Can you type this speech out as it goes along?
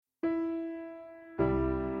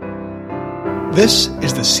This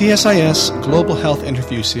is the CSIS Global Health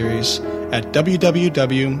Interview Series at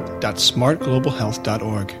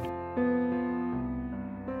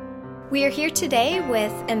www.smartglobalhealth.org. We are here today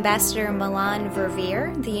with Ambassador Melanne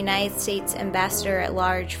Verveer, the United States Ambassador at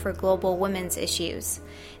Large for Global Women's Issues.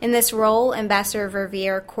 In this role, Ambassador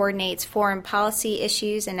Verveer coordinates foreign policy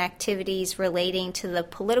issues and activities relating to the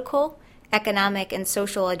political, economic, and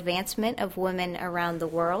social advancement of women around the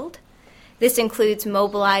world. This includes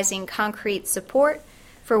mobilizing concrete support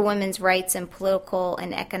for women's rights and political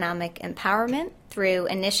and economic empowerment through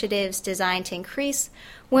initiatives designed to increase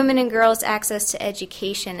women and girls' access to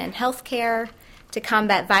education and health care, to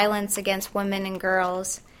combat violence against women and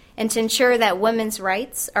girls, and to ensure that women's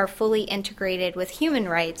rights are fully integrated with human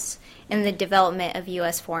rights in the development of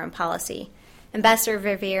U.S. foreign policy. Ambassador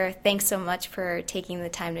Verveer, thanks so much for taking the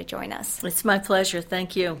time to join us. It's my pleasure.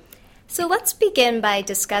 Thank you. So let's begin by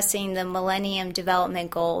discussing the Millennium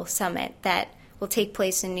Development Goals Summit that will take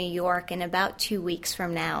place in New York in about 2 weeks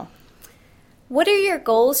from now. What are your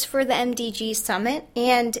goals for the MDG Summit?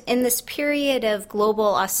 And in this period of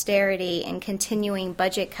global austerity and continuing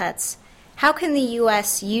budget cuts, how can the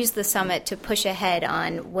U.S. use the summit to push ahead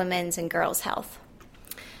on women's and girls' health?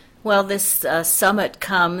 Well, this summit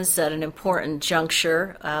comes at an important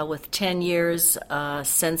juncture with 10 years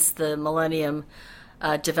since the Millennium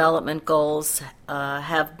Development Goals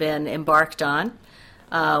have been embarked on.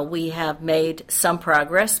 We have made some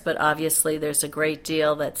progress, but obviously there's a great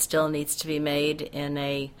deal that still needs to be made in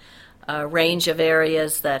a range of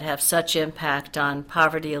areas that have such impact on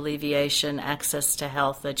poverty alleviation, access to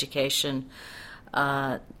health, education,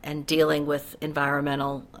 and dealing with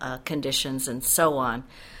environmental conditions and so on.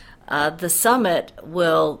 The summit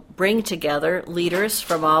will bring together leaders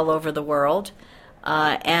from all over the world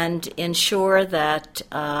and ensure that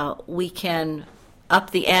we can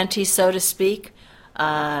up the ante, so to speak,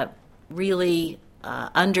 really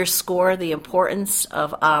underscore the importance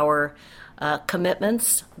of our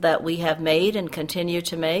commitments that we have made and continue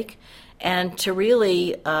to make, and to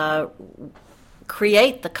really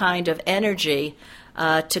create the kind of energy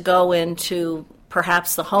to go into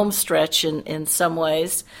perhaps the home stretch in some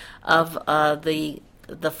ways of the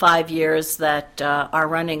 5 years that are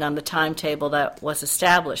running on the timetable that was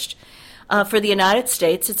established. For the United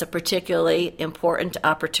States, it's a particularly important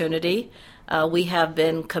opportunity. We have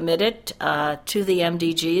been committed to the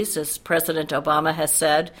MDGs, as President Obama has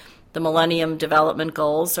said. The Millennium Development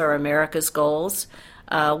Goals are America's goals.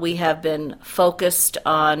 We have been focused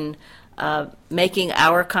on making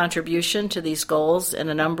our contribution to these goals in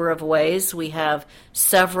a number of ways. We have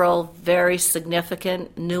several very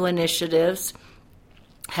significant new initiatives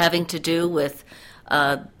having to do with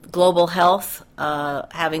global health,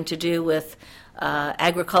 having to do with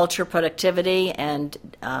agriculture productivity and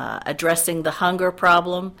addressing the hunger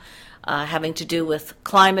problem, having to do with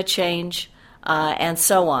climate change, and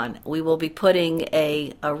so on. We will be putting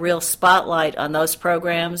a real spotlight on those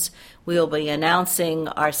programs. We will be announcing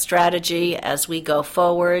our strategy as we go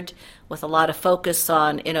forward with a lot of focus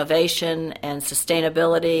on innovation and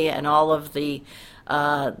sustainability and all of the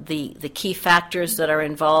key factors that are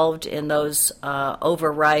involved in those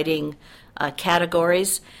overriding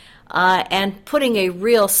categories, and putting a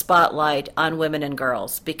real spotlight on women and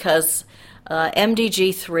girls, because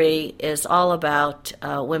MDG 3 is all about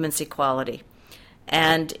women's equality.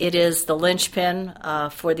 And it is the linchpin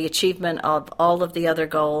for the achievement of all of the other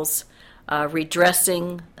goals,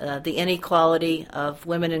 redressing the inequality of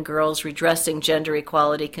women and girls, redressing gender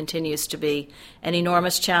equality continues to be an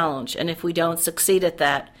enormous challenge. And if we don't succeed at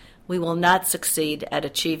that, we will not succeed at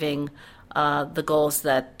achieving the goals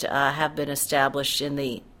that have been established in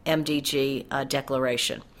the MDG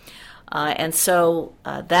declaration. And so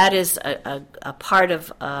that is a part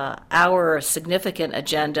of our significant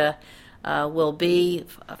agenda. Will be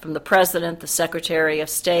from the President, the Secretary of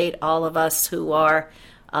State, all of us who are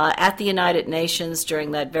at the United Nations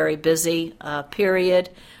during that very busy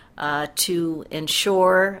period to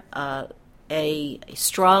ensure a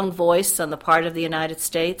strong voice on the part of the United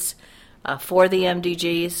States for the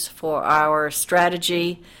MDGs, for our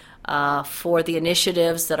strategy, for the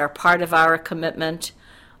initiatives that are part of our commitment,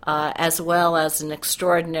 as well as an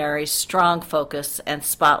extraordinary strong focus and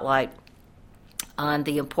spotlight on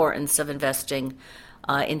the importance of investing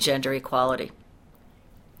in gender equality.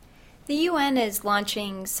 The UN is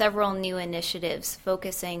launching several new initiatives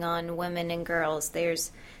focusing on women and girls.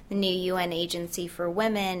 There's the new UN Agency for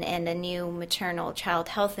Women and a new maternal child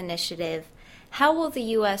health initiative. How will the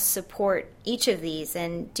U.S. support each of these,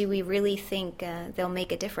 and do we really think they'll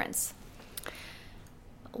make a difference?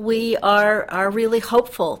 We are really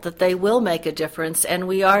hopeful that they will make a difference, and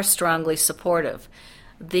we are strongly supportive.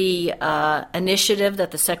 The initiative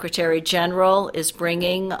that the Secretary General is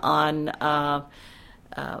bringing on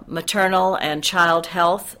maternal and child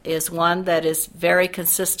health is one that is very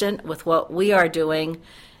consistent with what we are doing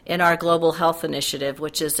in our Global Health Initiative,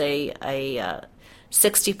 which is a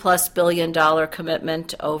 $60-plus billion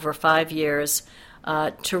commitment over 5 years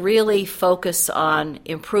to really focus on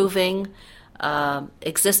improving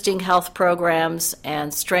existing health programs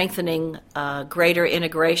and strengthening greater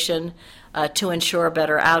integration to ensure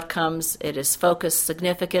better outcomes. It is focused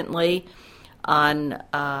significantly on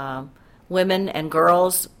women and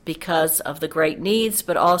girls because of the great needs,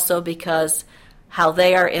 but also because how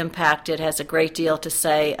they are impacted has a great deal to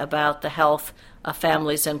say about the health of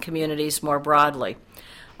families and communities more broadly.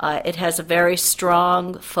 It has a very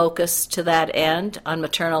strong focus to that end on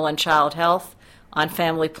maternal and child health, on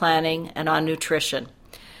family planning, and on nutrition.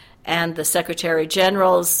 And the Secretary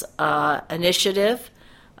General's initiative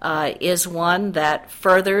is one that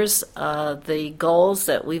furthers the goals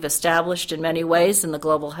that we've established in many ways in the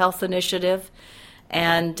Global Health Initiative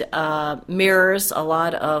and mirrors a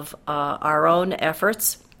lot of our own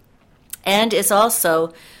efforts, and is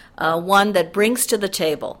also one that brings to the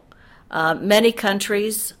table many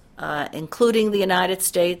countries, including the United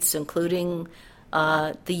States, including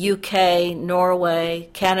the UK, Norway.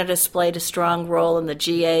 Canada's played a strong role in the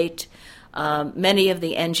G8. Many of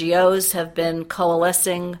the NGOs have been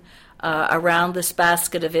coalescing around this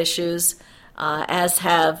basket of issues, as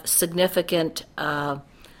have significant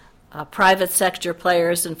private sector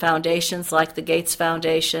players and foundations like the Gates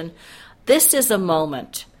Foundation. This is a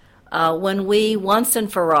moment when we, once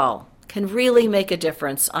and for all, can really make a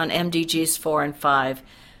difference on MDGs 4 and 5,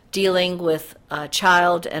 dealing with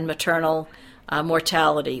child and maternal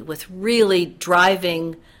mortality, with really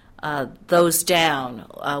driving those down,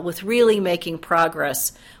 with really making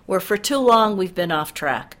progress, where for too long we've been off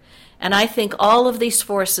track. And I think all of these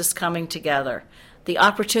forces coming together, the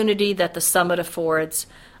opportunity that the summit affords,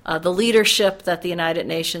 the leadership that the United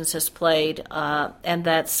Nations has played, and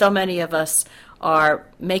that so many of us are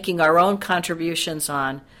making our own contributions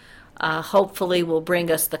on, hopefully will bring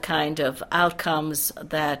us the kind of outcomes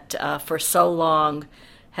that for so long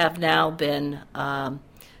have now been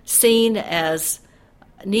seen as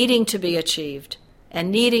needing to be achieved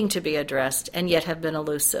and needing to be addressed, and yet have been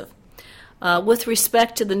elusive. With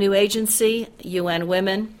respect to the new agency, UN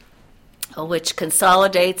Women, which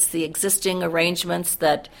consolidates the existing arrangements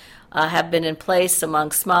that have been in place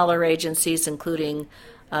among smaller agencies, including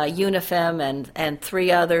UNIFEM and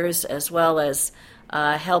 3 others, as well as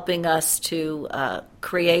helping us to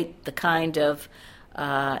create the kind of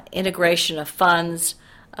integration of funds,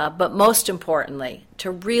 but most importantly, to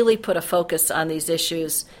really put a focus on these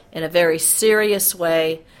issues in a very serious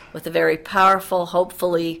way with a very powerful,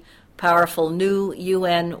 hopefully powerful new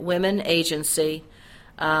UN Women agency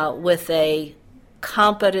with a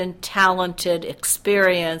competent, talented,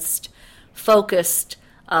 experienced, focused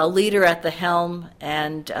leader at the helm,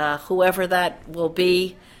 and whoever that will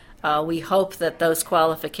be, we hope that those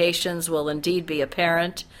qualifications will indeed be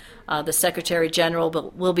apparent. The Secretary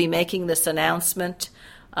General will be making this announcement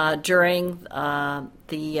during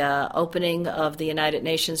the opening of the United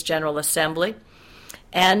Nations General Assembly,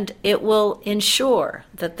 and it will ensure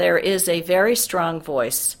that there is a very strong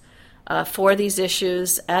voice for these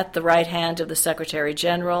issues at the right hand of the Secretary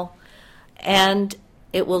General, and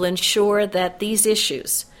it will ensure that these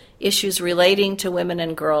issues relating to women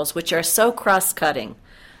and girls, which are so cross-cutting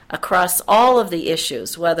across all of the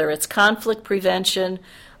issues, whether it's conflict prevention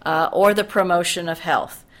or the promotion of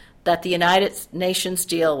health, that the United Nations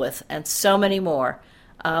deal with, and so many more,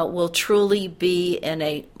 will truly be in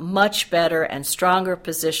a much better and stronger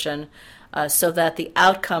position so that the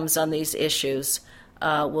outcomes on these issues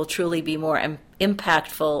will truly be more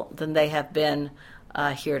impactful than they have been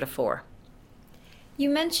heretofore. You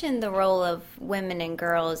mentioned the role of women and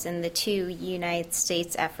girls in the 2 United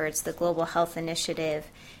States efforts, the Global Health Initiative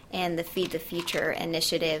and the Feed the Future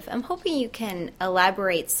Initiative. I'm hoping you can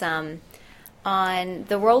elaborate some on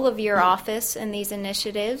the role of your office in these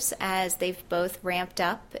initiatives as they've both ramped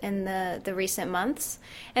up in the recent months,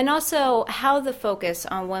 and also how the focus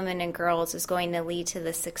on women and girls is going to lead to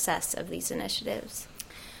the success of these initiatives.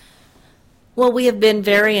 Well, we have been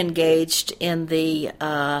very engaged in the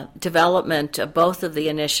development of both of the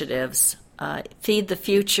initiatives. Feed the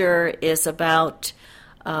Future is about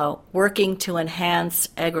working to enhance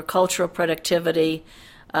agricultural productivity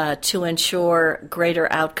to ensure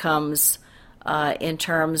greater outcomes in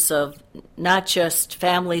terms of not just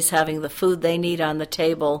families having the food they need on the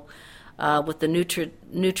table with the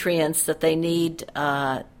nutrients that they need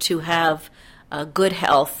to have good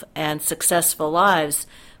health and successful lives,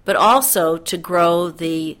 but also to grow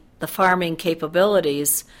the farming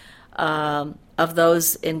capabilities of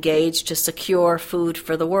those engaged to secure food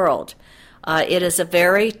for the world. It is a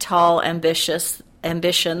very tall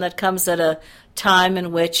ambition that comes at a time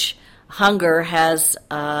in which hunger has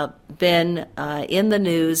been in the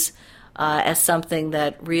news as something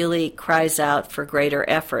that really cries out for greater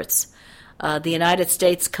efforts. The United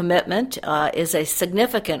States commitment is a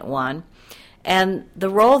significant one, and the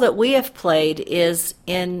role that we have played is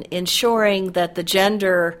in ensuring that the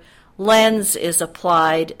gender lens is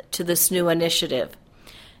applied to this new initiative.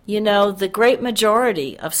 You know, the great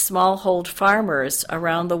majority of smallhold farmers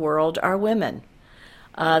around the world are women.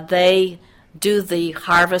 They do the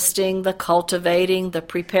harvesting, the cultivating, the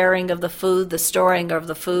preparing of the food, the storing of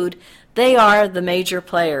the food. They are the major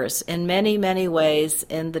players in many, many ways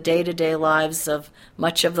in the day-to-day lives of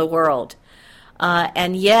much of the world.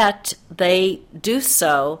 And yet they do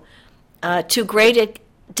so to great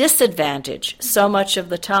disadvantage so much of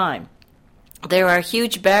the time. There are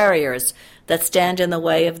huge barriers that stand in the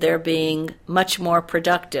way of their being much more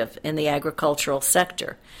productive in the agricultural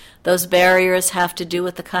sector. Those barriers have to do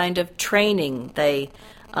with the kind of training they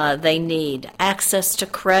need, access to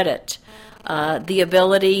credit, the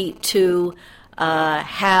ability to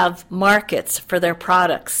have markets for their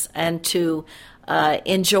products, and to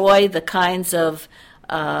enjoy the kinds of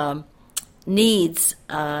needs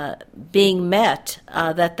being met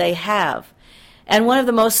that they have. And one of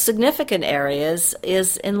the most significant areas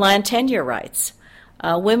is in land tenure rights.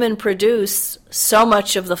 Women produce so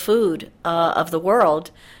much of the food of the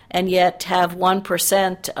world, and yet have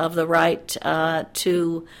 1% of the right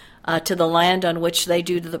to the land on which they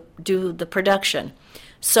do the production.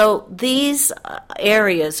 So these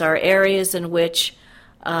areas are areas in which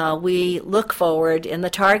we look forward in the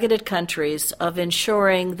targeted countries of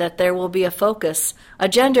ensuring that there will be a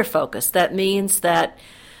gender focus. That means that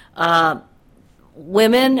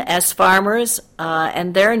women as farmers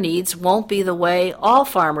and their needs won't be the way all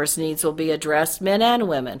farmers' needs will be addressed, men and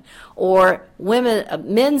women, or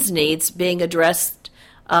men's needs being addressed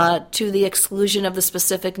to the exclusion of the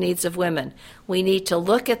specific needs of women. We need to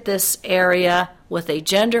look at this area with a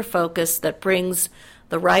gender focus that brings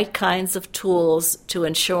the right kinds of tools to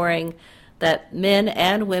ensuring that men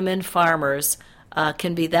and women farmers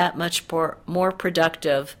can be that much more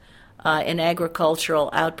productive in agricultural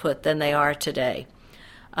output than they are today.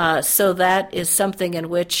 So that is something in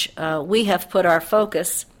which we have put our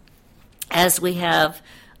focus, as we have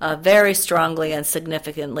very strongly and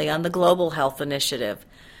significantly on the Global Health Initiative,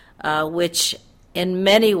 which in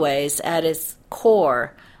many ways at its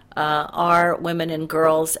core are women and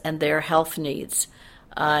girls and their health needs,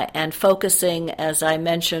 and focusing, as I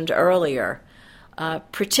mentioned earlier,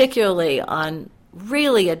 particularly on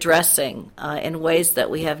really addressing in ways that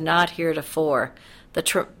we have not heretofore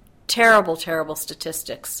the terrible, terrible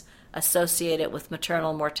statistics associated with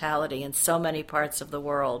maternal mortality in so many parts of the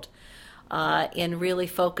world, in really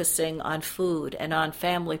focusing on food and on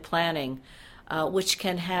family planning, which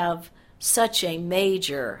can have such a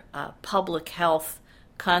major public health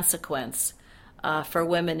consequence for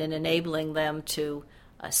women in enabling them to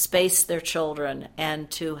space their children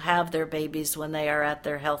and to have their babies when they are at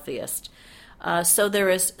their healthiest. So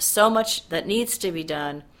there is so much that needs to be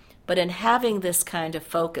done, but in having this kind of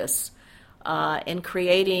focus, in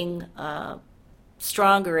creating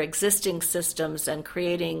stronger existing systems and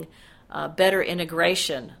creating better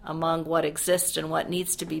integration among what exists and what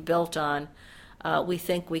needs to be built on, we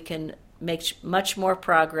think we can make much more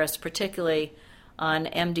progress, particularly on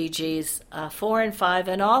MDGs 4 and 5,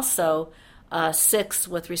 and also 6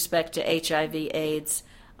 with respect to HIV/AIDS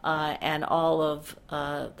and all of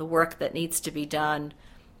the work that needs to be done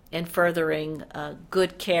in furthering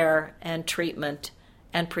good care and treatment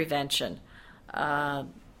and prevention.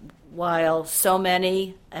 While so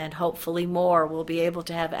many, and hopefully more, will be able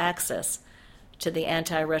to have access to the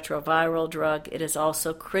antiretroviral drug, it is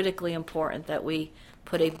also critically important that we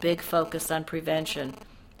put a big focus on prevention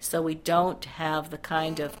so we don't have the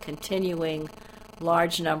kind of continuing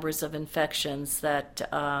large numbers of infections that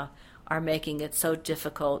are making it so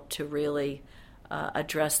difficult to really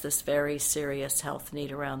address this very serious health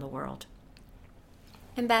need around the world.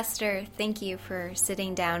 Ambassador, thank you for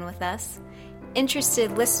sitting down with us.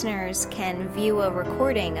 Interested listeners can view a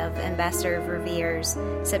recording of Ambassador Verveer's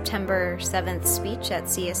September 7th speech at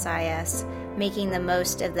CSIS, Making the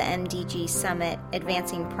Most of the MDG Summit,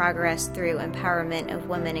 Advancing Progress Through Empowerment of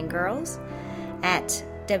Women and Girls, at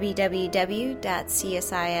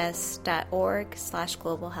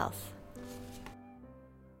www.csis.org/globalhealth.